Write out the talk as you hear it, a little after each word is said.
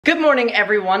Good morning,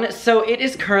 everyone. So it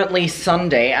is currently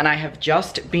Sunday and I have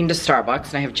just been to Starbucks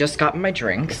and I have just gotten my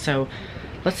drink. So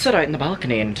let's sit out in the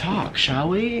balcony and talk, shall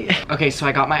we? Okay, so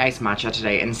I got my iced matcha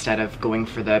today instead of going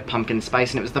for the pumpkin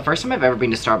spice, and it was the first time I've ever been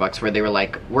to Starbucks where they were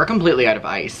like, we're completely out of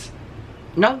ice.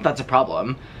 Not that that's a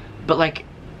problem, but like,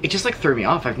 it just like threw me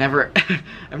off. I've never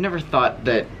thought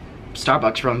that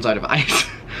Starbucks runs out of ice.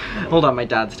 Hold on, my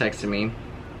dad's texting me.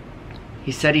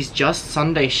 He said he's just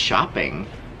Sunday shopping.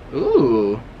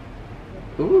 Ooh.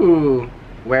 Ooh,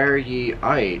 where ye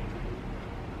out?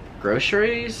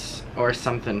 Groceries or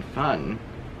something fun?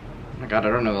 Oh my god, I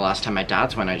don't know the last time my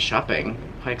dad's went out shopping.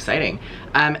 Quite exciting.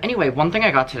 Anyway, one thing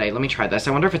I got today, let me try this.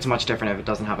 I wonder if it's much different if it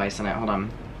doesn't have ice in it. Hold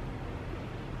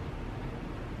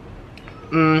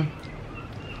on.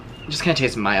 Just kind of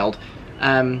tastes mild.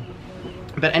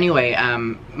 But anyway,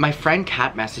 my friend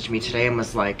Kat messaged me today and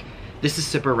was like, this is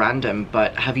super random,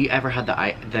 but have you ever had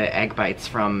the egg bites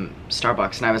from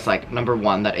Starbucks? And I was like, number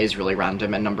one, that is really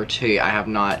random, and number two, I have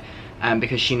not,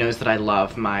 because she knows that I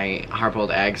love my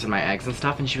hard-boiled eggs and my eggs and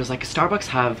stuff, and she was like, Starbucks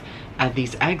have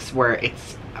these eggs where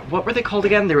it's, what were they called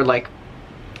again? They were like,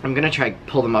 I'm gonna try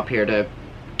pull them up here to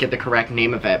get the correct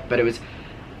name of it, but it was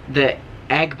the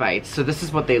egg bites. So this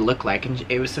is what they look like, and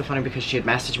it was so funny because she had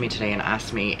messaged me today and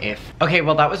asked me if, okay,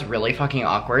 well that was really fucking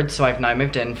awkward. So I've now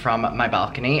moved in from my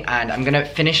balcony and I'm gonna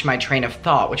finish my train of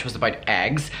thought, which was about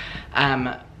eggs.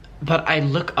 But I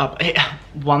look up,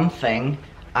 one thing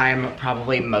I'm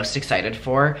probably most excited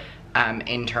for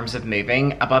in terms of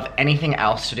moving above anything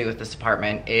else to do with this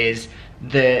apartment is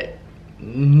the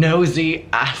nosy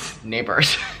ass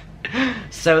neighbors.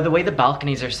 So the way the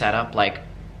balconies are set up, like,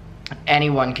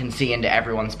 anyone can see into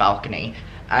everyone's balcony,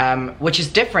 which is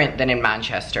different than in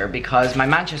Manchester, because my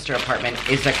Manchester apartment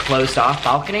is a closed off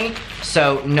balcony,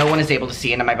 so no one is able to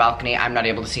see into my balcony. I'm not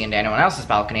able to see into anyone else's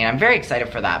balcony, and I'm very excited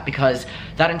for that, because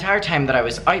that entire time that I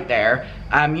was out there,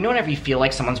 you know whenever you feel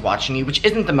like someone's watching you, which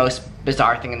isn't the most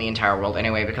bizarre thing in the entire world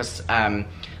anyway, because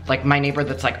like my neighbor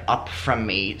that's like up from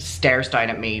me stares down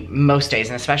at me most days,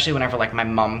 and especially whenever like my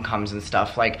mum comes and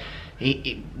stuff, like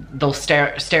they'll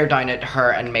stare down at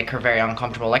her and make her very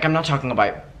uncomfortable. Like, I'm not talking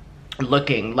about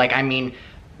looking, like, I mean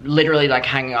literally like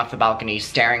hanging off the balcony,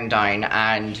 staring down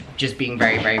and just being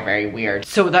very, very, very weird.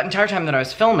 So that entire time that I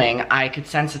was filming, I could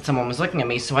sense that someone was looking at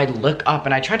me, so I look up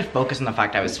and I try to focus on the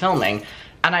fact I was filming,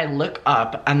 and I look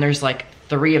up and there's like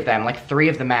three of them, like three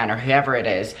of the men or whoever it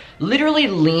is, literally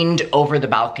leaned over the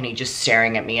balcony just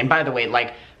staring at me. And by the way,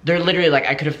 like, they're literally like,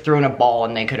 I could have thrown a ball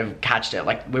and they could have catched it.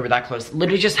 Like, we were that close.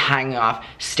 Literally just hanging off,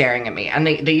 staring at me. And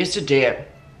they used to do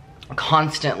it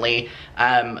constantly,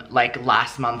 like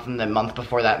last month and the month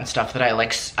before that and stuff, that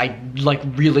I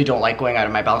really don't like going out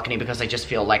of my balcony because I just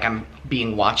feel like I'm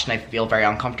being watched and I feel very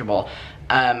uncomfortable.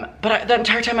 But the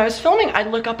entire time I was filming, I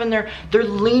look up and they're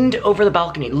leaned over the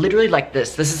balcony, literally like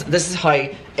this. This is how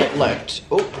it looked.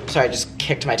 Oh, sorry, I just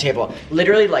kicked my table.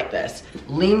 Literally like this,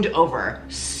 leaned over,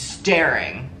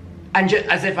 staring, and just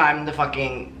as if I'm the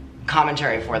fucking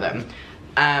commentary for them.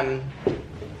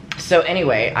 So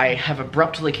anyway, I have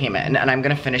abruptly came in and I'm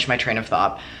gonna finish my train of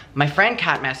thought. My friend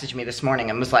Kat messaged me this morning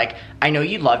and was like, I know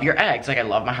you love your eggs, like I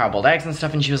love my hard-boiled eggs and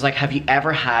stuff, and she was like, have you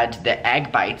ever had the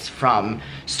egg bites from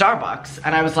Starbucks?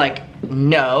 And I was like,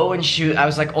 no, and I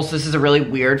was like, also this is a really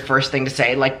weird first thing to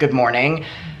say, like, good morning.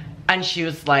 And she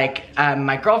was like,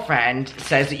 my girlfriend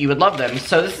says that you would love them.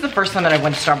 So this is the first time that I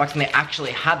went to Starbucks and they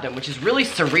actually had them, which is really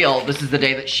surreal. This is the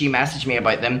day that she messaged me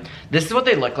about them. This is what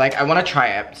they look like. I want to try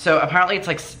it. So apparently it's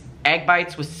like egg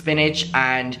bites with spinach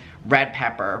and red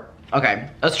pepper. Okay,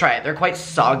 let's try it. They're quite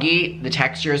soggy. The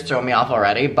texture is throwing me off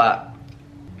already, but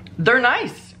they're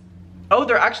nice. Oh,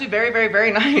 they're actually very, very,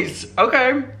 very nice.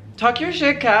 Okay, talk your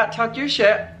shit, Kat, talk your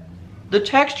shit. The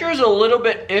texture is a little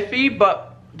bit iffy,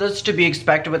 but that's to be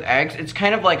expected with eggs. It's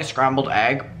kind of like a scrambled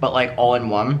egg, but like all in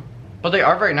one. But they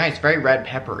are very nice, very red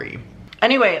peppery.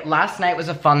 Anyway, last night was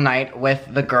a fun night with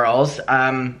the girls.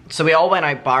 So we all went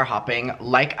out bar hopping,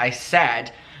 like I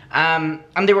said. And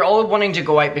they were all wanting to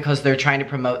go out because they're trying to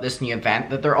promote this new event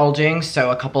that they're all doing. So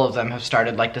a couple of them have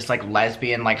started like this like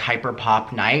lesbian like hyper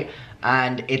pop night,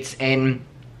 and it's in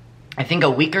I think a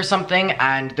week or something,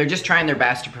 and they're just trying their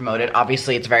best to promote it.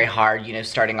 Obviously it's very hard, you know,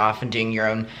 starting off and doing your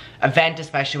own event,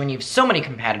 especially when you have so many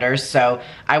competitors. So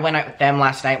I went out with them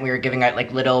last night and we were giving out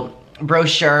like little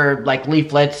brochure like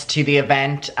leaflets to the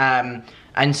event,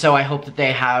 and so I hope that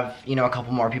they have, you know, a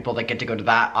couple more people that get to go to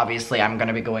that. Obviously I'm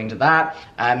gonna be going to that,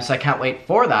 so I can't wait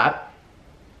for that.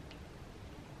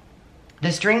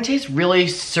 This drink tastes really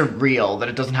surreal that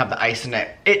it doesn't have the ice in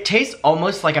it. It tastes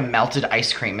almost like a melted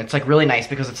ice cream. It's like really nice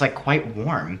because it's like quite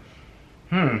warm.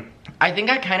 I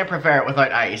think I kind of prefer it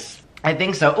without ice. I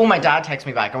think so. Oh, my dad texted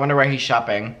me back. I wonder where he's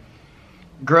shopping.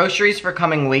 Groceries for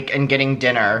coming week and getting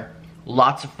dinner.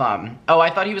 Lots of fun. Oh, I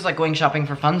thought he was like going shopping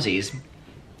for funsies.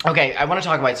 Okay, I want to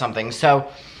talk about something. So,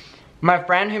 my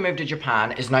friend who moved to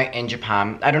Japan is now in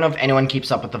Japan. I don't know if anyone keeps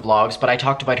up with the vlogs, but I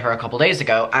talked about her a couple days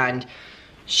ago, and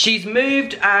she's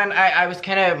moved, and I was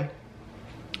kind of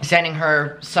sending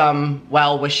her some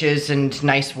well wishes and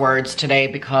nice words today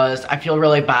because I feel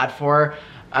really bad for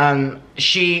her.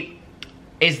 She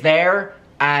is there,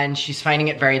 and she's finding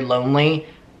it very lonely,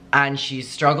 and she's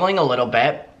struggling a little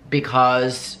bit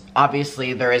because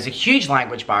obviously there is a huge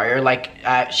language barrier. Like,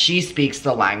 she speaks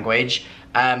the language,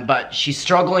 but she's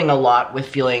struggling a lot with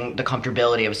feeling the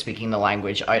comfortability of speaking the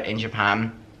language out in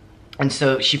Japan. And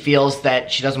so she feels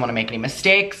that she doesn't want to make any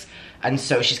mistakes, and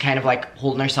so she's kind of like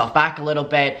holding herself back a little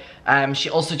bit. She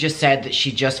also just said that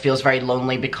she just feels very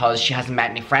lonely because she hasn't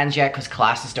met any friends yet because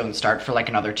classes don't start for like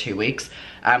another 2 weeks,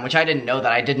 which I didn't know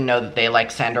that. I didn't know that they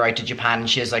like send her out to Japan and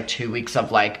she has like 2 weeks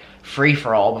of like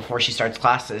free-for-all before she starts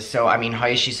classes. So I mean, how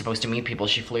is she supposed to meet people?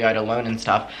 She flew out alone and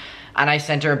stuff. And I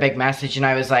sent her a big message and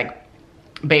I was like,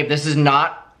 babe, this is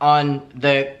not on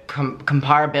the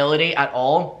comparability at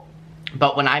all,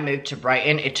 but when I moved to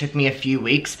Brighton, it took me a few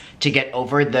weeks to get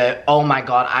over the, oh my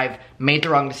god, I've made the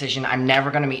wrong decision, I'm never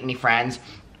gonna meet any friends,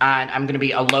 and I'm gonna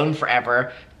be alone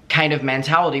forever kind of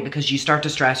mentality, because you start to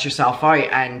stress yourself out.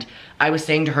 And I was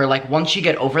saying to her, like, once you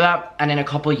get over that, and in a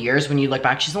couple years when you look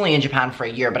back, she's only in Japan for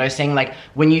a year, but I was saying, like,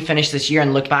 when you finish this year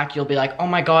and look back, you'll be like, oh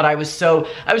my god, I was so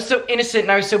innocent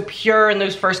and I was so pure in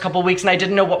those first couple weeks and I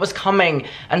didn't know what was coming.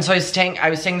 And so I was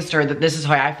saying this to her, that this is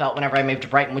how I felt whenever I moved to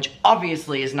Brighton, which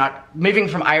obviously is not, moving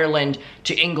from Ireland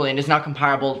to England is not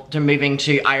comparable to moving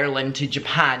to Ireland to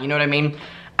Japan, you know what I mean?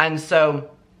 And so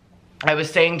I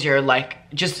was saying to her, like,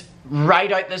 just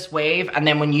ride out this wave, and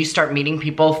then when you start meeting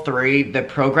people through the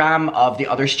program of the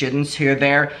other students who are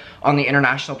there on the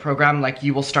international program, like,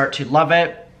 you will start to love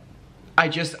it. I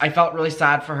felt really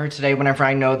sad for her today whenever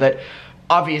I know that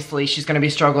obviously she's going to be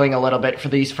struggling a little bit for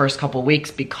these first couple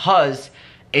weeks, because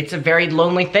it's a very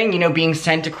lonely thing, you know, being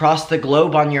sent across the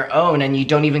globe on your own, and you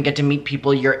don't even get to meet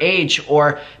people your age,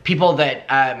 or people that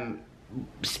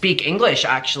speak English,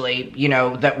 actually, you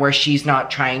know, that where she's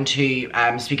not trying to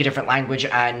speak a different language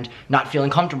and not feeling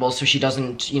comfortable, so she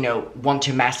doesn't, you know, want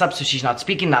to mess up, so she's not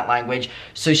speaking that language,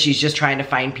 so she's just trying to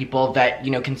find people that,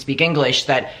 you know, can speak English,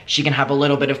 that she can have a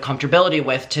little bit of comfortability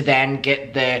with, to then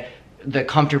get the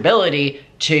comfortability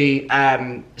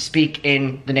to speak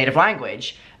in the native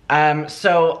language.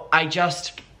 So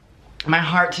my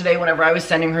heart today, whenever I was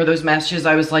sending her those messages,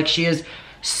 I was like, she is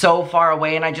so far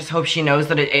away, and I just hope she knows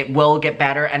that it will get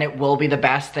better, and it will be the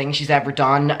best thing she's ever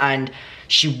done, and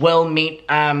she will meet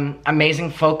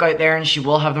amazing folk out there, and she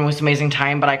will have the most amazing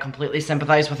time. But I completely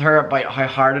sympathize with her about how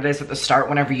hard it is at the start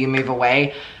whenever you move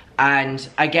away. And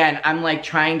again, I'm like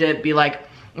trying to be like,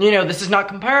 you know, this is not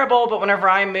comparable, but whenever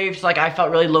I moved, like, I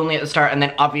felt really lonely at the start, and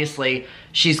then obviously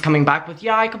she's coming back with,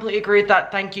 yeah, I completely agree with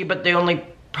that, thank you, but the only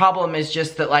problem is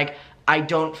just that, like, I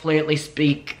don't fluently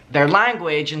speak their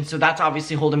language, and so that's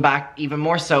obviously holding back even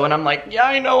more so. And I'm like, yeah,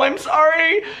 I know, I'm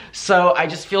sorry. So I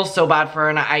just feel so bad for her,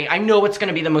 and I know it's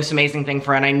gonna be the most amazing thing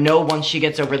for her, and I know once she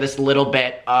gets over this little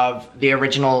bit of the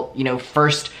original, you know,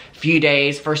 first few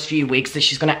days, first few weeks, that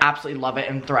she's gonna absolutely love it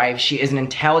and thrive. She is an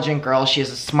intelligent girl, she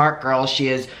is a smart girl, she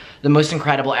is the most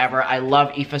incredible ever. I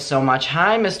love Aoife so much.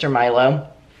 Hi, Mr. Milo.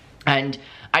 And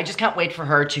I just can't wait for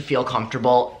her to feel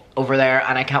comfortable over there,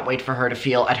 and I can't wait for her to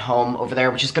feel at home over there,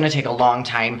 which is going to take a long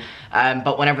time,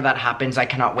 but whenever that happens, I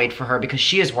cannot wait for her, because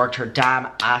she has worked her damn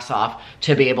ass off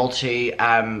to be able to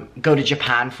go to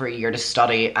Japan for a year to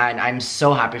study, and I'm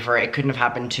so happy for her. It couldn't have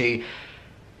happened to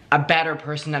a better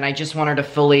person, and I just want her to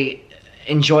fully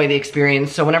enjoy the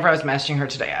experience. So whenever I was messaging her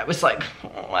today, I was like,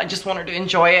 oh, I just want her to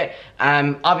enjoy it.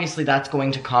 Obviously that's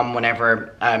going to come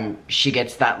whenever she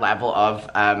gets that level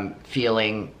of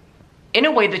feeling in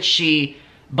a way that she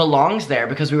belongs there,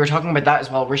 because we were talking about that as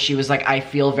well, where she was like, I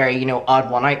feel very, you know, odd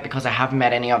one out because I haven't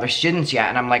met any other students yet,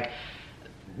 and I'm like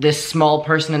this small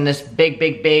person in this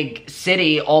big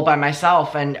city all by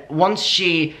myself. And once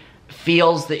she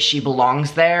feels that she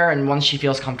belongs there, and once she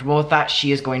feels comfortable with that,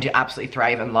 she is going to absolutely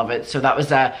thrive and love it. So that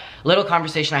was a little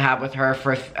conversation I had with her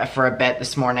for a bit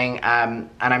this morning, and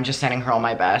I'm just sending her all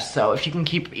my best. So if you can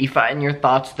keep Aoife in your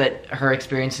thoughts, that her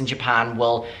experience in Japan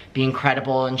will be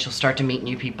incredible, and she'll start to meet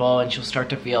new people, and she'll start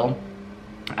to feel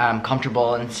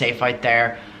comfortable and safe out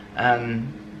there.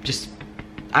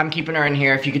 I'm keeping her in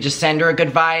here. If you could just send her a good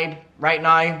vibe right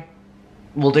now,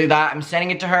 we'll do that. I'm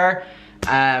sending it to her.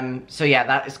 So yeah,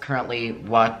 that is currently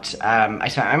what I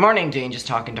spent my morning doing, just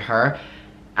talking to her.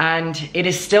 And it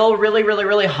is still really, really,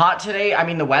 really hot today. I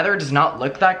mean, the weather does not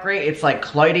look that great. It's like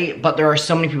cloudy, but there are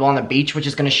so many people on the beach, which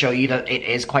is gonna show you that it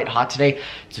is quite hot today.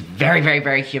 It's very, very,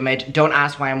 very humid. Don't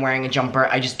ask why I'm wearing a jumper.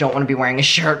 I just don't wanna be wearing a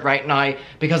shirt right now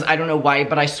because I don't know why,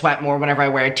 but I sweat more whenever I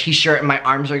wear a t-shirt and my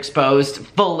arms are exposed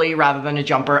fully rather than a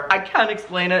jumper. I can't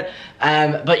explain it.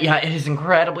 But yeah, it is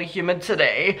incredibly humid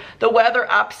today. The weather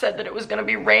app said that it was gonna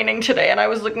be raining today and I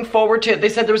was looking forward to it. They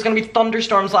said there was gonna be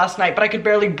thunderstorms last night, but I could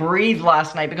barely breathe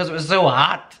last night because it was so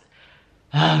hot.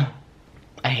 I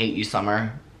hate you,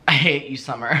 summer. I hate you,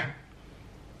 summer.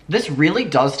 This really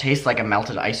does taste like a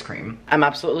melted ice cream. I'm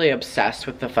absolutely obsessed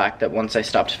with the fact that once I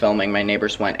stopped filming, my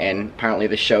neighbors went in. Apparently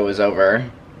the show is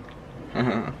over.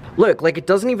 Look, like it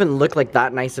doesn't even look like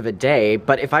that nice of a day,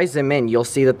 but if I zoom in, you'll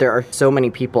see that there are so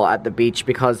many people at the beach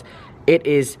because it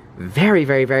is very,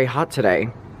 very, very hot today.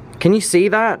 Can you see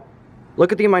that?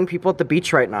 Look at the amount of people at the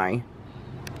beach right now.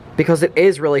 Because it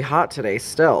is really hot today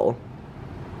still.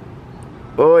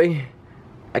 Boy,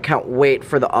 I can't wait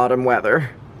for the autumn weather.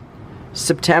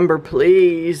 September,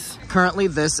 please. Currently,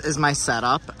 this is my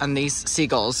setup, and these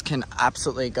seagulls can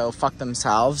absolutely go fuck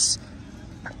themselves.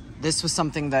 This was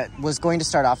something that was going to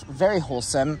start off very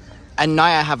wholesome, and now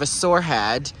I have a sore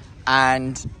head,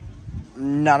 and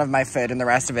none of my food and the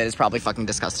rest of it is probably fucking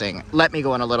disgusting. Let me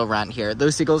go on a little rant here.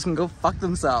 Those seagulls can go fuck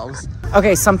themselves.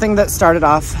 Okay, something that started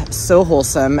off so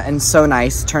wholesome and so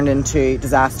nice turned into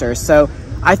disaster. So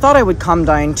I thought I would come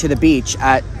down to the beach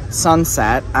at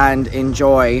sunset and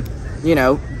enjoy, you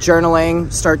know,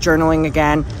 journaling, start journaling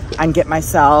again, and get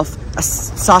myself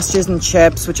sausages and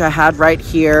chips, which I had right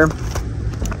here.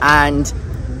 And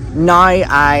now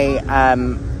I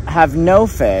have no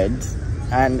food,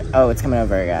 and oh, it's coming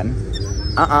over again.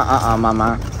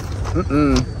 Mama.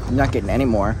 I'm not getting any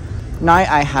more. Now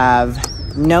I have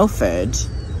no food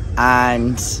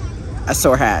and a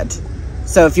sore head.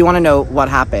 So if you want to know what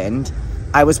happened,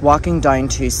 I was walking down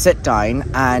to sit down,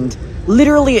 and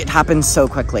literally it happened so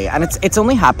quickly. And it's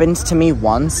only happened to me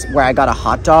once, where I got a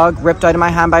hot dog ripped out of my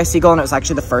hand by a seagull, and it was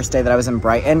actually the first day that I was in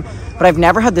Brighton. But I've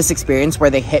never had this experience where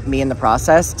they hit me in the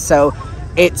process. So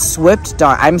it swooped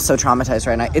down. I'm so traumatized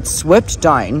right now. It swooped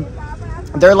down.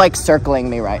 They're like circling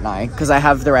me right now because I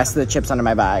have the rest of the chips under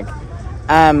my bag.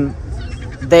 Oh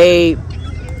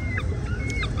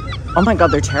my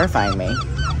god, they're terrifying me.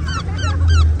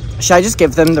 Should I just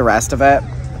give them the rest of it?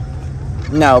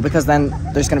 No, because then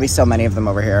there's gonna be so many of them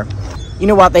over here. You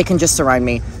know what? They can just surround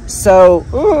me. So,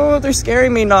 oh, they're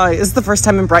scaring me now. This is the first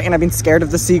time in Brighton I've been scared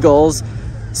of the seagulls.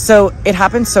 So it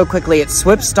happened so quickly. It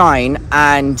swoops down,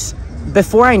 and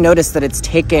before I noticed that it's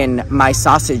taken my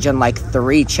sausage and like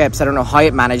 3 chips, I don't know how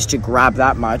it managed to grab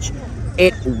that much,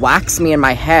 it whacks me in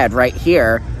my head right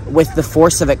here with the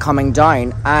force of it coming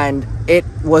down, and it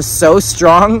was so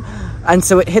strong, and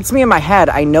so it hits me in my head.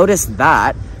 I noticed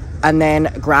that, and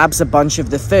then grabs a bunch of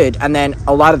the food, and then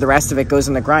a lot of the rest of it goes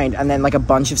on the ground, and then like a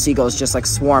bunch of seagulls just like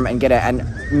swarm and get it. And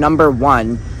number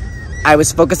 1, I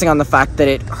was focusing on the fact that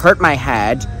it hurt my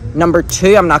head. Number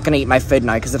 2, I'm not going to eat my food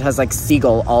now because it has like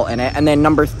seagull all in it. And then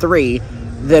number 3,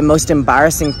 the most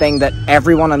embarrassing thing, that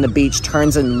everyone on the beach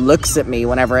turns and looks at me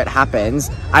whenever it happens.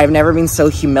 I've never been so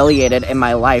humiliated in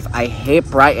my life. I hate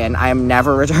Brighton. I am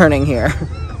never returning here.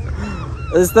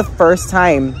 This is the first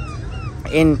time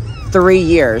in 3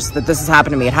 years that this has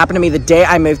happened to me. It happened to me the day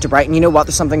I moved to Brighton. You know what?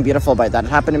 There's something beautiful about that. It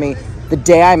happened to me the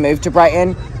day I moved to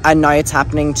Brighton, and now it's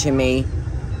happening to me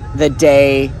the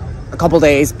day, a couple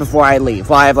days before I leave.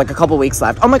 Well, I have like a couple weeks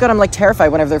left. Oh my god, I'm like terrified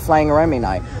whenever they're flying around me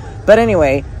now. But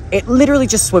anyway, it literally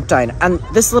just swooped down, and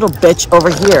this little bitch over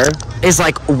here is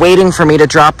like waiting for me to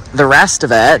drop the rest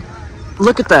of it.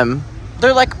 Look at them.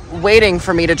 They're like waiting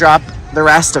for me to drop the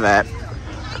rest of it.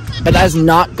 But that is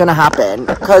not gonna happen,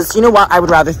 because you know what? I would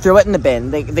rather throw it in the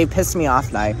bin. They pissed me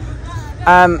off now.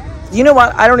 You know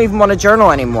what? I don't even want to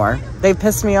journal anymore. They've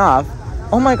pissed me off.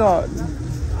 Oh my god.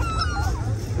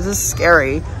 This is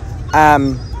scary.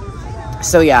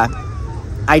 So yeah,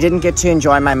 I didn't get to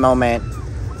enjoy my moment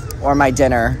or my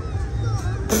dinner.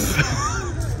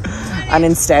 And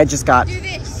instead just got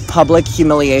public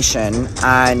humiliation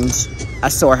and a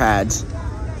sore head.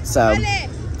 So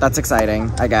that's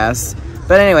exciting, I guess.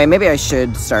 But anyway, maybe I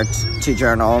should start to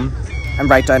journal and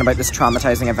write down about this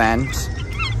traumatizing event.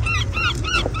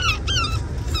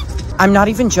 I'm not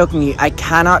even joking you. I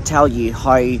cannot tell you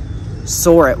how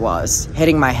sore it was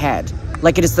hitting my head.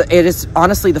 Like it is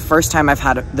honestly the first time I've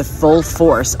had the full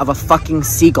force of a fucking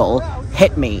seagull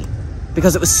hit me,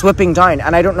 because it was swooping down,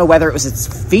 and I don't know whether it was its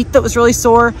feet that was really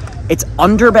sore, its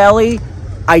underbelly,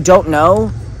 I don't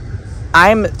know.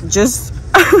 I'm just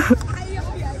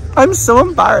I'm so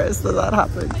embarrassed that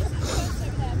happened.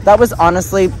 That was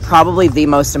honestly probably the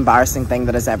most embarrassing thing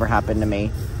that has ever happened to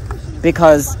me.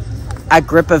 Because a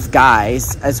group of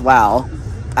guys as well,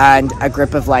 and a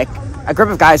group of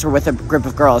guys were with a group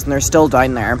of girls, and they're still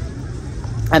down there.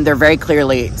 And they're very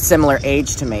clearly similar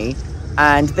age to me.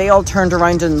 And they all turned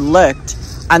around and looked.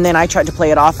 And then I tried to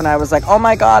play it off, and I was like, oh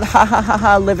my god, ha ha ha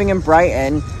ha, living in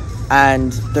Brighton.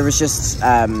 And there was just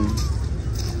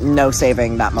no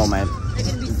saving that moment.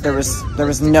 There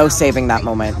was no saving that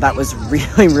moment. That was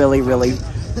really, really, really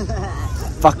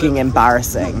fucking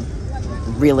embarrassing.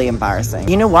 Really embarrassing.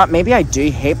 You know what? Maybe I do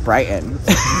hate Brighton.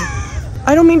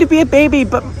 I don't mean to be a baby,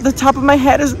 but the top of my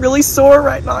head is really sore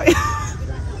right now.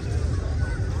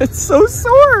 It's so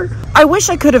sore. I wish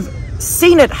I could have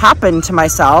seen it happen to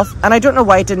myself, and I don't know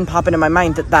why it didn't pop into my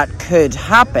mind that that could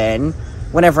happen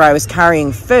whenever I was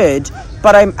carrying food,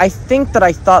 but I think that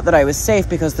I thought that I was safe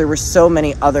because there were so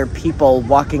many other people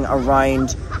walking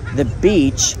around the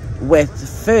beach with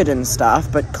food and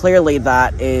stuff, but clearly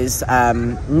that is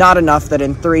not enough that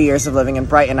in 3 years of living in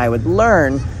Brighton I would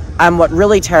learn. And what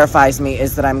really terrifies me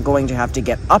is that I'm going to have to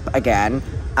get up again,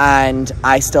 and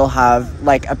I still have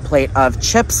like a plate of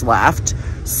chips left,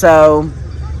 so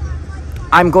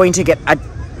I'm going to get,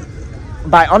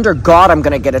 by under God, I'm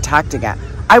going to get attacked again.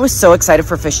 I was so excited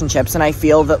for fish and chips, and I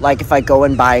feel that like if I go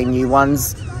and buy new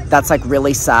ones, that's like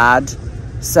really sad.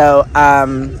 So, I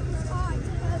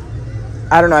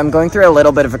don't know, I'm going through a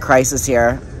little bit of a crisis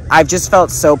here. I've just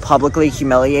felt so publicly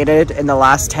humiliated in the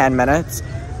last 10 minutes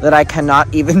that I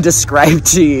cannot even describe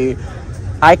to you.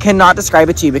 I cannot describe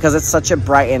it to you because it's such a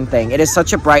Brighton thing. It is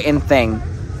such a Brighton thing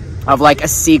of like a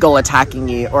seagull attacking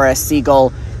you or a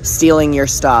seagull stealing your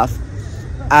stuff.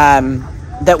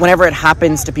 That whenever it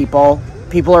happens to people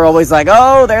are always like,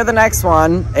 oh, they're the next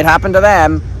one. It happened to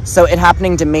them. So it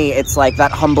happening to me, it's like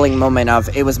that humbling moment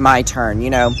of it was my turn, you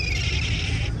know.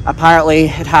 Apparently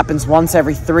it happens once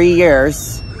every 3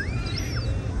 years.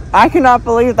 I cannot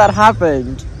believe that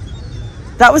happened.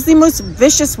 That was the most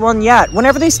vicious one yet.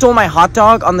 Whenever they stole my hot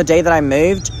dog on the day that I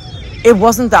moved, it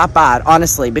wasn't that bad,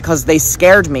 honestly, because they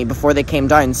scared me before they came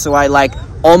down. So I like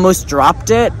almost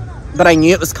dropped it, but I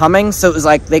knew it was coming. So it was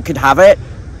like they could have it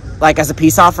like as a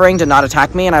peace offering to not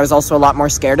attack me. And I was also a lot more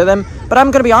scared of them. But I'm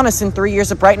going to be honest, in 3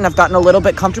 years of Brighton, I've gotten a little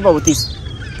bit comfortable with these.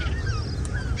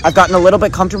 I've gotten a little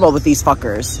bit comfortable with these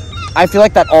fuckers. I feel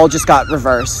like that all just got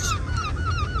reversed.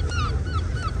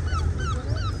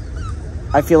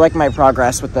 I feel like my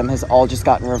progress with them has all just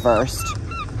gotten reversed.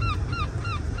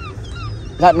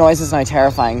 That noise is now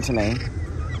terrifying to me.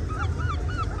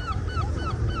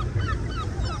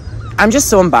 I'm just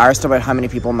so embarrassed about how many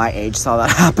people my age saw that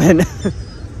happen.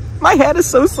 My head is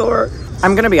so sore.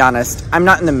 I'm gonna be honest, I'm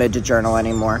not in the mood to journal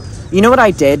anymore. You know what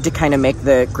I did to kind of make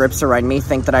the groups around me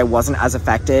think that I wasn't as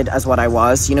affected as what I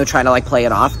was, you know, trying to like play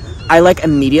it off? I like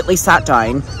immediately sat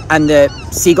down and the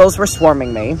seagulls were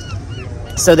swarming me.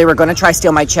 So they were going to try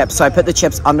steal my chips. So I put the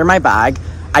chips under my bag.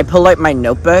 I pull out my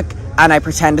notebook and I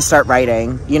pretend to start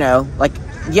writing, you know, like,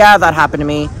 yeah, that happened to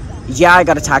me. Yeah, I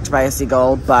got attacked by a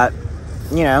seagull, but,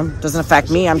 you know, doesn't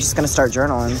affect me. I'm just going to start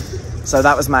journaling. So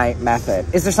that was my method.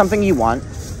 Is there something you want?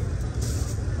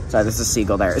 Sorry, there's a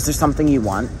seagull there. Is there something you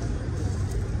want?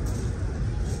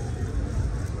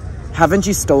 Haven't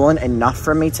you stolen enough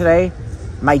from me today?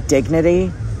 My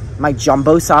dignity, my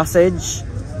jumbo sausage,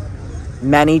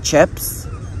 many chips.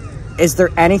 Is there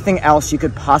anything else you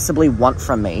could possibly want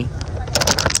from me?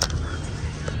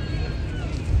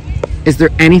 Is there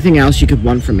anything else you could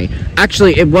want from me?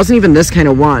 Actually, it wasn't even this kind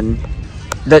of one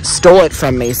that stole it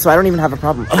from me, so I don't even have a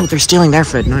problem. Oh, they're stealing their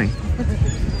food now.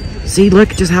 See,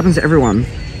 look, it just happens to everyone.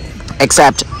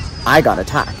 Except, I got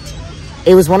attacked.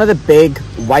 It was one of the big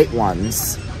white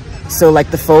ones. So,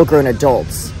 like, the full-grown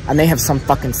adults. And they have some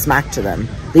fucking smack to them.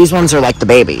 These ones are like the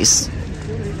babies.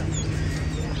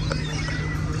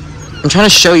 I'm trying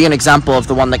to show you an example of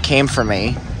the one that came for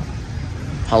me.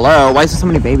 Hello? Why is there so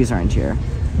many babies around here?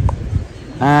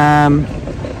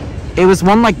 It was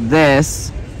one like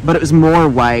this, but it was more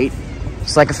white.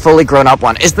 It's like a fully grown up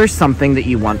one. Is there something that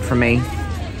you want from me?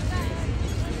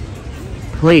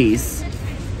 Please.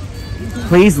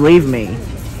 Please leave me.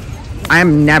 I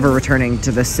am never returning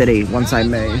to this city once I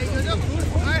move.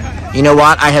 You know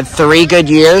what? I had 3 good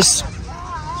years.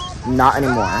 Not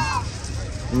anymore.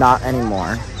 Not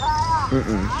anymore.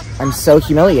 I'm so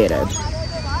humiliated.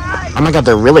 Oh my god,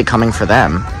 they're really coming for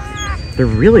them. They're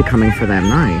really coming for them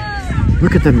now.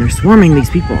 Look at them, they're swarming these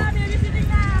people.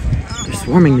 They're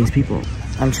swarming these people.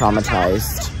 I'm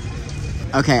traumatized.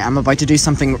 Okay, I'm about to do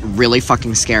something really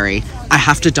fucking scary. I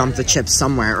have to dump the chips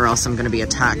somewhere or else I'm gonna be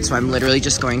attacked, so I'm literally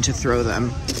just going to throw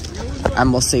them.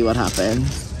 And we'll see what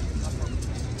happens.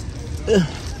 Ugh.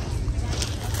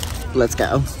 Let's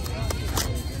go.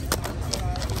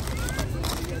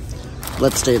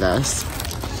 Let's do this.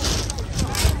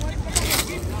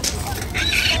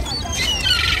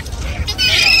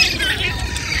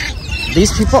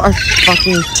 These people are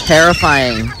fucking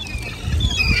terrifying.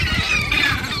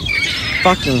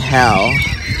 Fucking hell.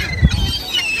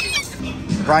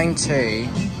 Round 2,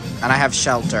 and I have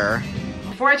shelter.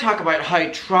 Before I talk about how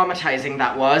traumatizing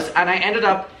that was, and I ended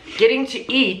up getting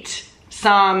to eat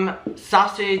some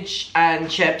sausage and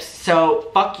chips,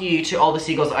 so fuck you to all the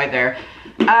seagulls out there.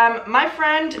 My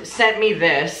friend sent me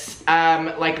this,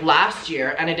 like last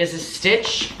year, and it is a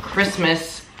Stitch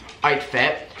Christmas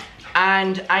outfit.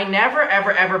 And I never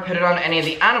ever put it on any of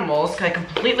the animals, because I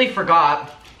completely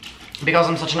forgot, because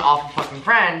I'm such an awful fucking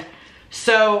friend.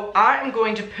 So I am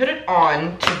going to put it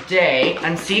on today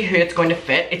and see who it's going to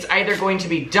fit. It's either going to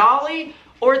be Dolly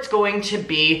or it's going to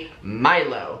be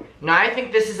Milo. Now I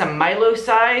think this is a Milo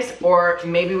size, or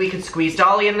maybe we could squeeze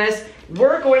Dolly in this.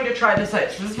 We're going to try this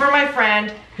out. So this is for my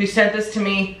friend who sent this to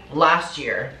me last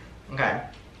year. Okay,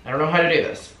 I don't know how to do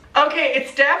this. Okay,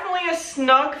 it's definitely a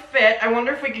snug fit. I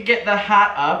wonder if we could get the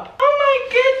hat up. Oh my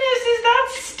goodness, is that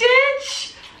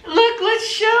Stitch? Look, let's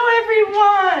show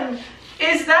everyone.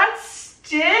 Is that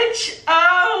Stitch?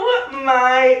 Oh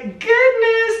my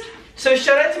goodness. So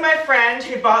shout out to my friend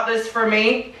who bought this for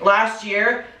me last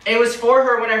year. It was for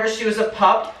her whenever she was a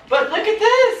pup. But look at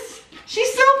this. She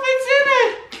still fits in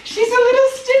it. She's a little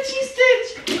Stitchy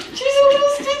Stitch. She's a little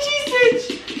Stitchy Stitch.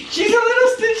 She's a little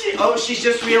Stitchy. Oh, she's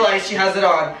just realized she has it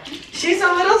on. She's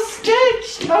a little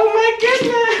Stitch. Oh my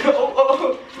goodness.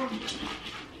 Oh.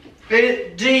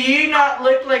 Do you not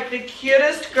look like the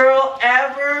cutest girl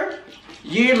ever?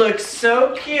 You look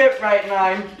so cute right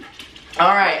now.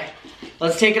 Alright,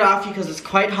 let's take it off because it's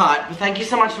quite hot. But thank you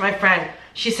so much to my friend.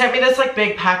 She sent me this like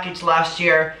big package last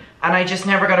year, and I just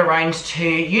never got around to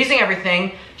using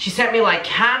everything. She sent me like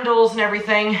candles and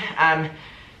everything.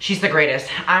 She's the greatest.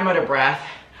 I'm out of breath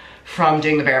from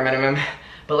doing the bare minimum.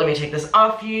 But let me take this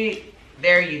off you.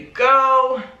 There you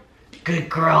go. Good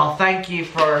girl. Thank you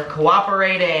for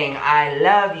cooperating. I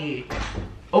love you.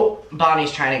 Oh,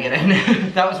 Bonnie's trying to get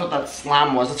in. That was what that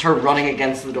slam was. It's her running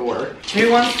against the door.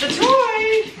 Who wants the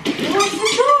toy? Who wants the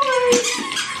toy?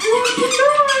 Who wants the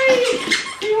toy?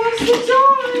 Who wants the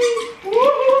toy?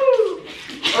 Woohoo!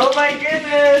 Oh my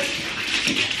goodness.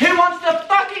 Who wants the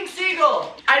fucking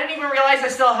seagull? I didn't even realize I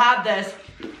still had this.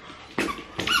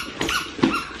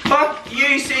 Fuck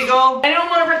you, seagull. I don't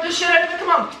want to rip the shit out of it. Come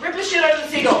on, rip the shit out of the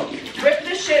seagull. Rip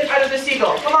the shit out of the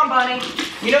seagull. Come on, Bonnie.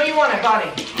 You know you want it,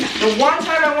 Bonnie. The one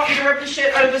time I want you to rip the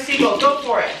shit out of the seagull, go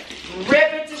for it.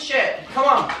 Rip it to shit. Come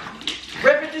on.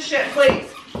 Rip it to shit, please.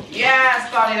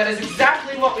 Yes, Bonnie, that is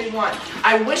exactly what we want.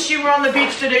 I wish you were on the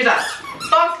beach to do that.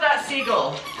 Fuck that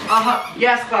seagull.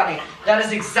 Yes, Bonnie. That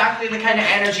is exactly the kind of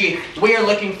energy we are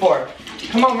looking for.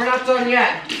 Come on, we're not done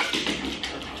yet.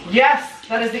 Yes.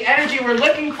 That is the energy we're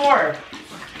looking for.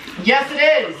 Yes, it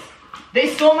is.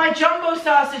 They stole my jumbo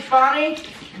sausage, Bonnie.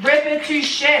 Rip it to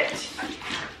shit.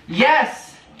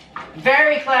 Yes.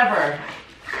 Very clever.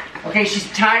 Okay,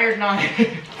 she's tired now.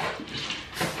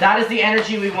 That is the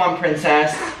energy we want,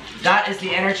 princess. That is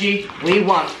the energy we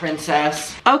want,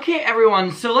 princess. Okay,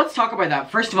 everyone, so let's talk about that.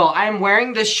 First of all, I am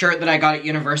wearing this shirt that I got at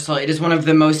Universal. It is one of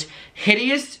the most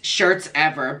hideous shirts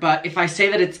ever, but if I say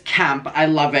that it's camp, I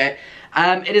love it.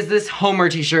 It is this Homer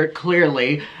t-shirt,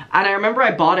 clearly, and I remember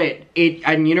I bought it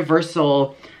at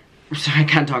Universal, sorry, I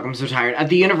can't talk, I'm so tired, at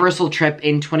the Universal trip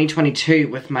in 2022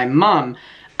 with my mom,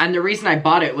 and the reason I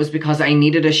bought it was because I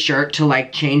needed a shirt to,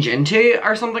 like, change into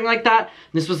or something like that.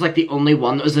 This was, like, the only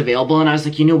one that was available, and I was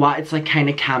like, you know what, it's, like, kind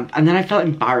of camp, and then I felt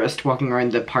embarrassed walking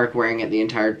around the park wearing it the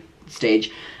entire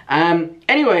stage.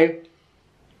 Anyway,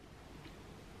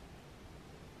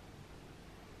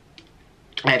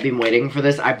 I've been waiting for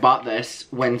this. I bought this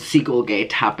when Seagull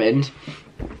Gate happened.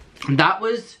 That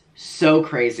was so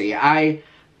crazy. I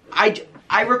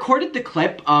recorded the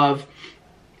clip of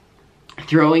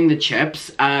throwing the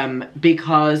chips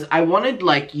because I wanted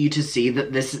like you to see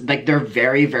that this, like, they're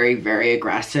very, very, very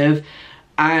aggressive.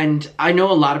 And I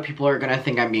know a lot of people are gonna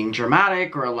think I'm being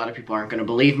dramatic, or a lot of people aren't gonna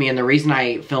believe me. And the reason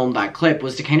I filmed that clip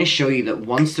was to kind of show you that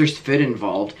once there's food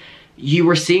involved, you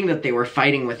were seeing that they were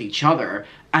fighting with each other.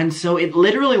 And so it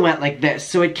literally went like this.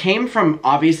 So it came from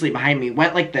obviously behind me,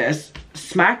 went like this,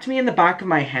 smacked me in the back of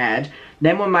my head.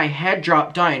 Then when my head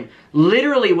dropped down,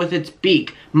 literally with its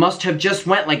beak, must have just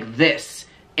went like this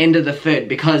into the food,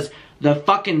 because the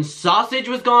fucking sausage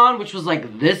was gone, which was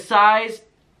like this size,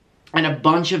 and a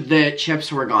bunch of the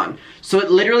chips were gone. So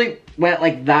it literally went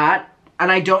like that. And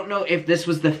I don't know if this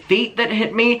was the feet that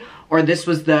hit me, or this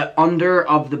was the under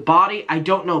of the body. I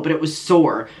don't know, but it was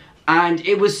sore. and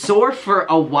it was sore for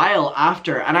a while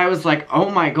after, and I was like, oh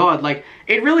my god, like,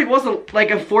 it really wasn't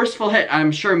like a forceful hit.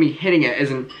 I'm sure me hitting it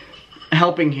isn't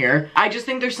helping here. I just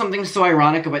think there's something so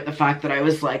ironic about the fact that I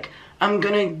was like, I'm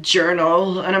gonna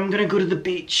journal, and I'm gonna go to the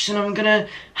beach, and I'm gonna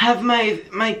have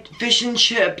my fish and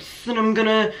chips, and I'm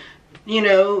gonna, you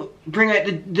know, bring out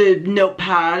the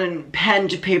notepad and pen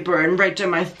to paper and write down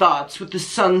my thoughts with the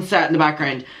sunset in the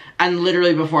background. And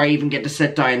literally before I even get to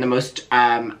sit down, the most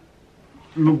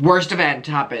worst event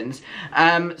happens.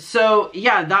 So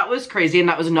yeah, that was crazy, and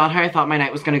that was not how I thought my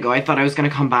night was gonna go. I thought I was gonna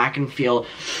come back and feel,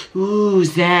 ooh,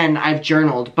 zen, I've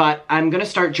journaled. But I'm gonna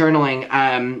start journaling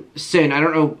soon. I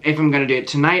don't know if I'm gonna do it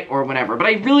tonight or whenever, but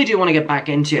I really do want to get back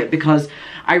into it because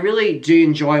I really do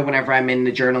enjoy whenever I'm in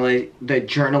the journaling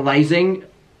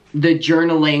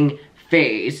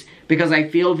phase, because I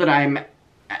feel that I'm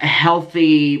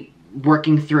healthy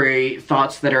working through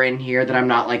thoughts that are in here, that I'm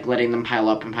not like letting them pile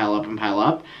up and pile up and pile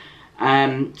up.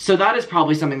 So that is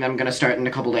probably something that I'm gonna start in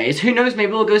a couple days. Who knows,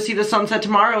 maybe we'll go see the sunset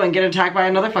tomorrow and get attacked by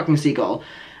another fucking seagull.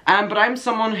 But I'm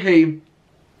someone who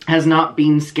has not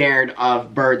been scared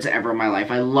of birds ever in my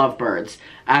life. I love birds.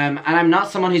 And I'm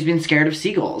not someone who's been scared of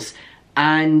seagulls.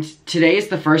 And today is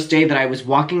the first day that I was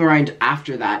walking around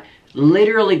after that,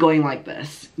 literally going like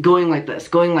this, going like this,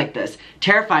 going like this,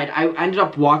 terrified. I ended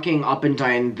up walking up and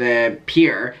down the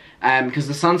pier because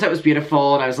the sunset was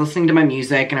beautiful, and I was listening to my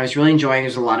music, and I was really enjoying.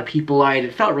 There's a lot of people out.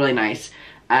 It felt really nice.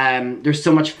 There's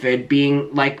so much food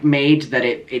being like made that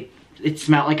it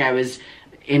smelled like I was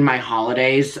in my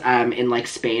holidays in like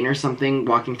Spain or something,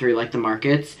 walking through like the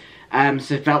markets.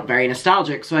 So it felt very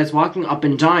nostalgic. So I was walking up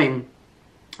and down,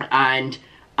 and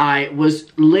I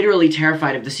was literally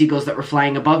terrified of the seagulls that were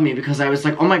flying above me, because I was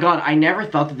like, oh my god, I never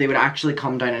thought that they would actually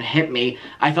come down and hit me.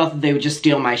 I thought that they would just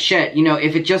steal my shit. You know,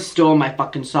 if it just stole my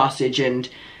fucking sausage and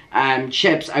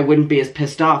chips, I wouldn't be as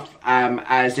pissed off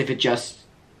as if it just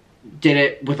did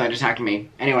it without attacking me.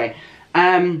 Anyway,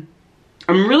 I'm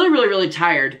really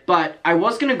tired, but I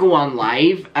was gonna go on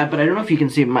live, but I don't know if you can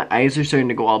see, my eyes are starting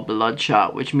to go all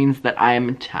bloodshot, which means that I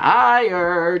am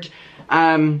tired.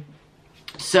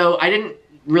 So I didn't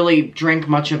really drink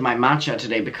much of my matcha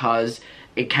today because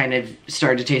it kind of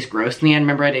started to taste gross in the end.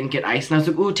 Remember, I didn't get ice, and I was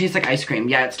like, ooh, it tastes like ice cream.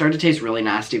 Yeah, it started to taste really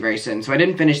nasty very soon, so I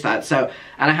didn't finish that. So,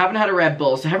 and I haven't had a Red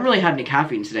Bull, so I haven't really had any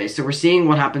caffeine today, so we're seeing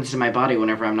what happens to my body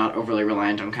whenever I'm not overly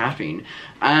reliant on caffeine.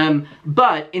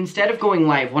 But instead of going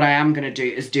live, what I am going to do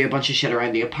is do a bunch of shit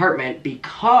around the apartment,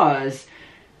 because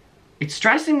it's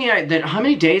stressing me out that, how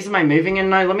many days am I moving in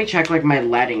now? Let me check, like, my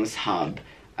lettings hub.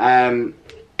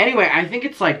 Anyway, I think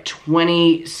it's like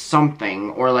 20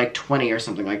 something, or like 20 or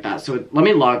something like that. So let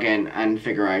me log in and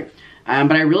figure out.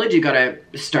 But I really do gotta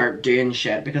start doing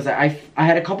shit, because I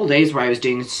had a couple days where I was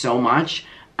doing so much,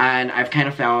 and I've kind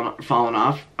of fallen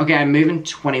off. Okay, I'm moving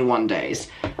 21 days.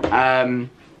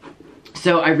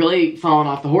 So I've really fallen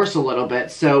off the horse a little bit.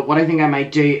 So what I think I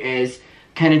might do is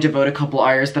kind of devote a couple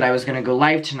hours that I was gonna go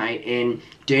live tonight in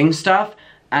doing stuff.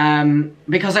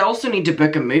 Because I also need to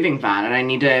book a moving van, and I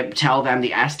need to tell them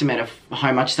the estimate of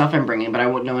how much stuff I'm bringing, but I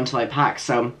won't know until I pack,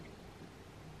 so.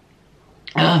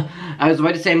 I was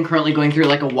about to say I'm currently going through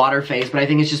like a water phase, but I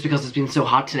think it's just because it's been so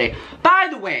hot today. By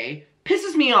the way,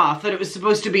 pisses me off that it was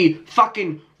supposed to be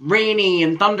fucking rainy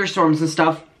and thunderstorms and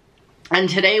stuff, and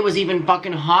today was even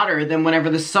fucking hotter than whenever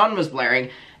the sun was blaring.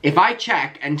 If I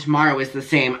check and tomorrow is the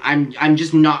same, I'm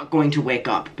just not going to wake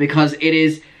up, because it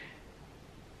is.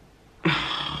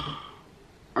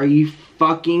 Are you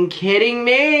fucking kidding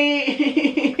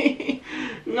me?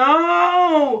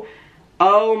 No!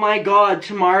 Oh my god,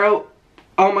 tomorrow,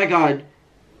 oh my god.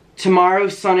 Tomorrow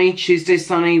sunny, Tuesday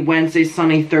sunny, Wednesday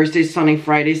sunny, Thursday sunny,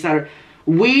 Friday, Saturday.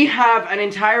 We have an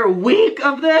entire week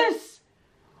of this?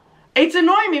 It's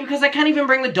annoying me because I can't even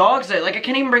bring the dogs out. Like, I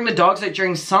can't even bring the dogs out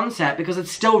during sunset because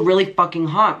it's still really fucking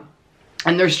hot.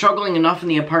 And they're struggling enough in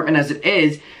the apartment as it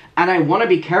is, and I want to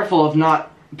be careful of not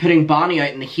putting Bonnie out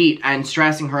in the heat and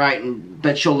stressing her out and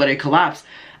that she'll literally collapse.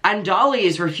 And Dolly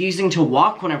is refusing to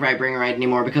walk whenever I bring her out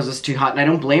anymore because it's too hot, and I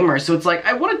don't blame her. So it's like,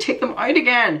 I want to take them out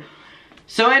again.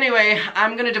 So anyway,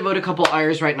 I'm going to devote a couple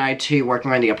hours right now to working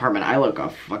around the apartment. I look a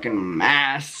fucking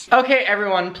mess. Okay,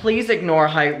 everyone, please ignore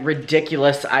how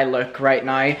ridiculous I look right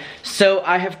now. So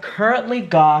I have currently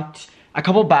got a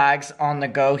couple bags on the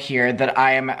go here that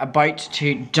I am about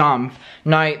to dump.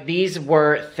 Now, these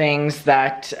were things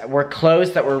that were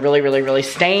clothes that were really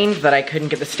stained that I couldn't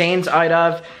get the stains out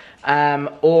of,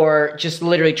 or just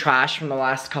literally trash from the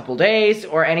last couple days,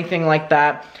 or anything like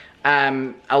that.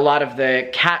 A lot of the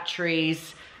cat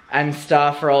trees and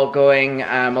stuff are all going.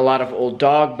 A lot of old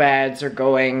dog beds are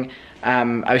going.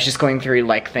 I was just going through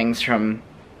like things from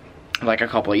like a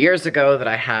couple of years ago that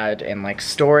I had in like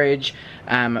storage,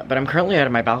 but I'm currently out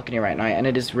of my balcony right now, and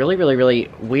it is really, really, really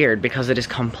weird because it is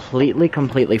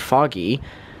completely foggy,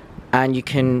 and you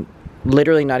can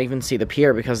literally not even see the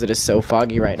pier because it is so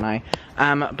foggy right now.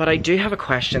 But I do have a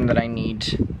question that I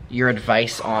need your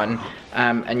advice on,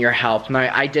 and your help. Now,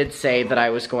 I did say that I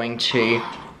was going to...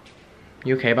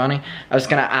 You okay, Bonnie? I was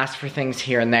gonna ask for things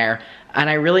here and there, and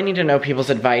I really need to know people's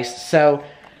advice. So,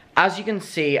 as you can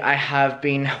see, I have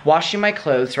been washing my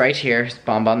clothes right here,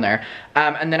 Bonbon there,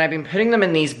 and then I've been putting them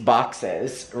in these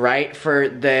boxes, right, for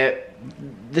the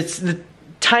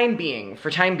time being,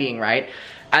 right?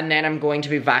 And then I'm going to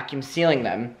be vacuum sealing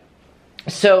them.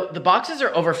 So the boxes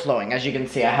are overflowing, as you can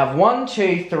see. I have 1,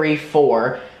 2, 3,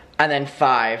 4, and then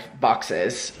 5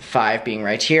 boxes, 5 being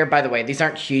right here. By the way, these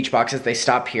aren't huge boxes, they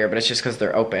stop here, but it's just because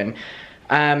they're open.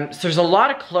 So there's a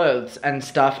lot of clothes and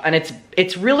stuff, and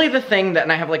it's really the thing that,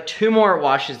 and I have like 2 more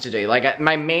washes to do. Like,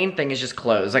 my main thing is just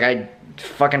clothes. Like, I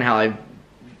have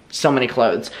so many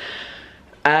clothes.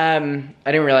 I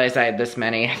didn't realize I had this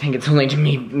many. I think it's only to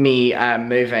me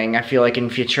moving. I feel like in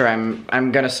future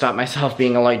I'm gonna stop myself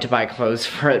being allowed to buy clothes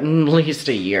for at least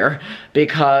a year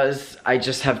because I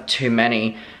just have too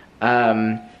many.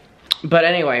 But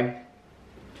anyway,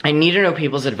 I need to know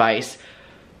people's advice.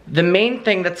 The main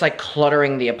thing that's like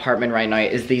cluttering the apartment right now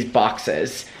is these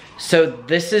boxes. So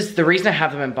this is, the reason I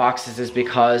have them in boxes is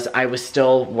because I was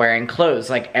still wearing clothes.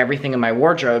 Like, everything in my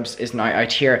wardrobes is now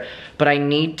out here. But I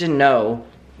need to know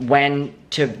when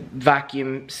to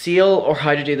vacuum seal or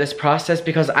how to do this process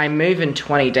because I move in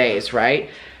 20 days,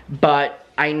 right? But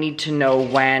I need to know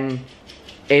when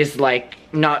is like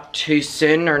not too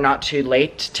soon or not too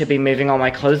late to be moving all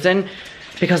my clothes in,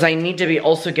 because I need to be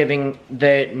also giving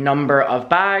the number of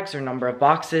bags or number of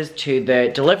boxes to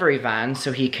the delivery van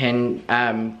so he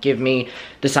can give me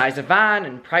the size of van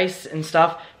and price and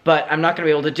stuff. But I'm not gonna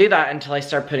be able to do that until I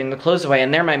start putting the clothes away,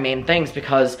 and they're my main things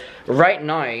because right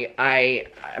now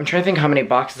I'm trying to think how many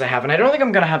boxes I have, and I don't think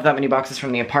I'm gonna have that many boxes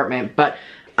from the apartment, but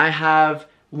I have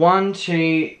 1,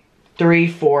 2, 3,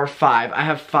 4, 5. I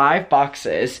have 5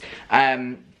 boxes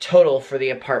total for the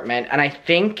apartment, and I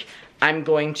think I'm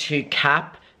going to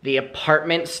cap the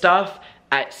apartment stuff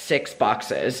at 6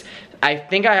 boxes. I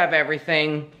think I have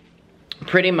everything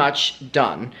pretty much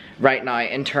done right now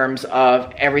in terms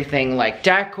of everything like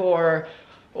decor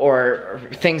or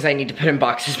things I need to put in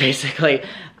boxes basically.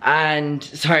 And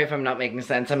sorry if I'm not making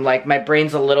sense. I'm like, my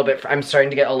brain's a little bit, I'm starting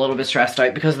to get a little bit stressed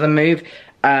out because of the move.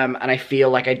 And I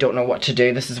feel like I don't know what to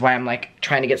do. This is why I'm like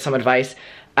trying to get some advice.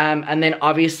 And then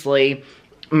obviously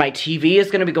my TV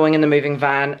is gonna be going in the moving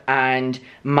van, and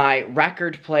my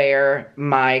record player,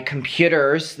 my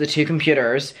computers, the 2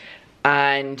 computers,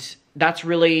 and that's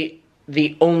really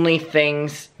the only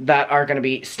things that are gonna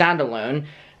be standalone.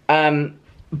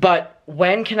 But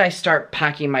when can I start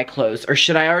packing my clothes? Or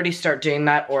should I already start doing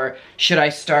that? Or should I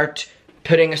start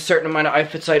putting a certain amount of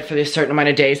outfits out for a certain amount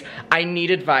of days? I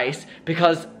need advice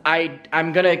because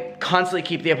I'm gonna constantly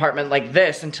keep the apartment like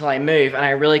this until I move, and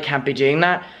I really can't be doing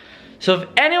that. So if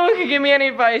anyone can give me any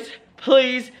advice,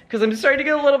 please, because I'm starting to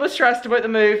get a little bit stressed about the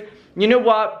move. You know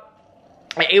what?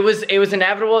 It was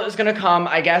inevitable it was gonna come.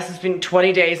 I guess it's been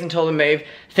 20 days until the move.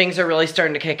 Things are really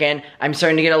starting to kick in. I'm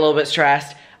starting to get a little bit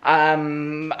stressed.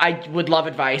 I would love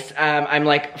advice. I'm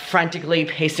like frantically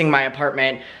pacing my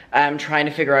apartment, trying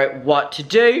to figure out what to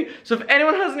do. So if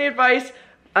anyone has any advice,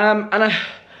 and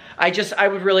I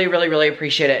would really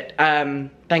appreciate it.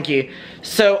 Thank you.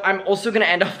 So I'm also gonna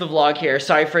end off the vlog here.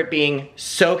 Sorry for it being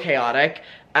so chaotic.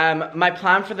 My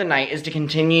plan for the night is to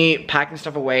continue packing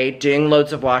stuff away, doing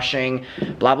loads of washing,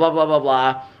 blah, blah, blah, blah,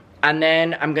 blah. And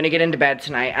then I'm gonna get into bed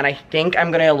tonight, and I think I'm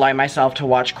gonna allow myself to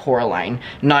watch Coraline.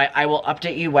 Now, I will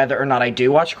update you whether or not I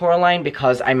do watch Coraline,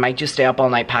 because I might just stay up all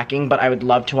night packing, but I would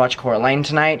love to watch Coraline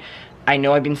tonight. I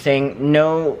know I've been saying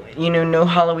no, you know, no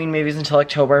Halloween movies until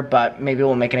October, but maybe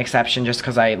we'll make an exception just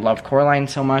because I love Coraline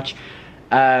so much.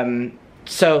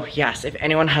 So yes, if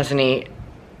anyone has any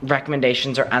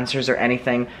recommendations or answers or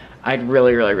anything, I'd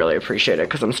really appreciate it,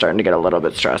 because I'm starting to get a little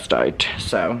bit stressed out.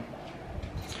 So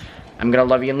I'm gonna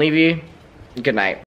love you and leave you. Good night.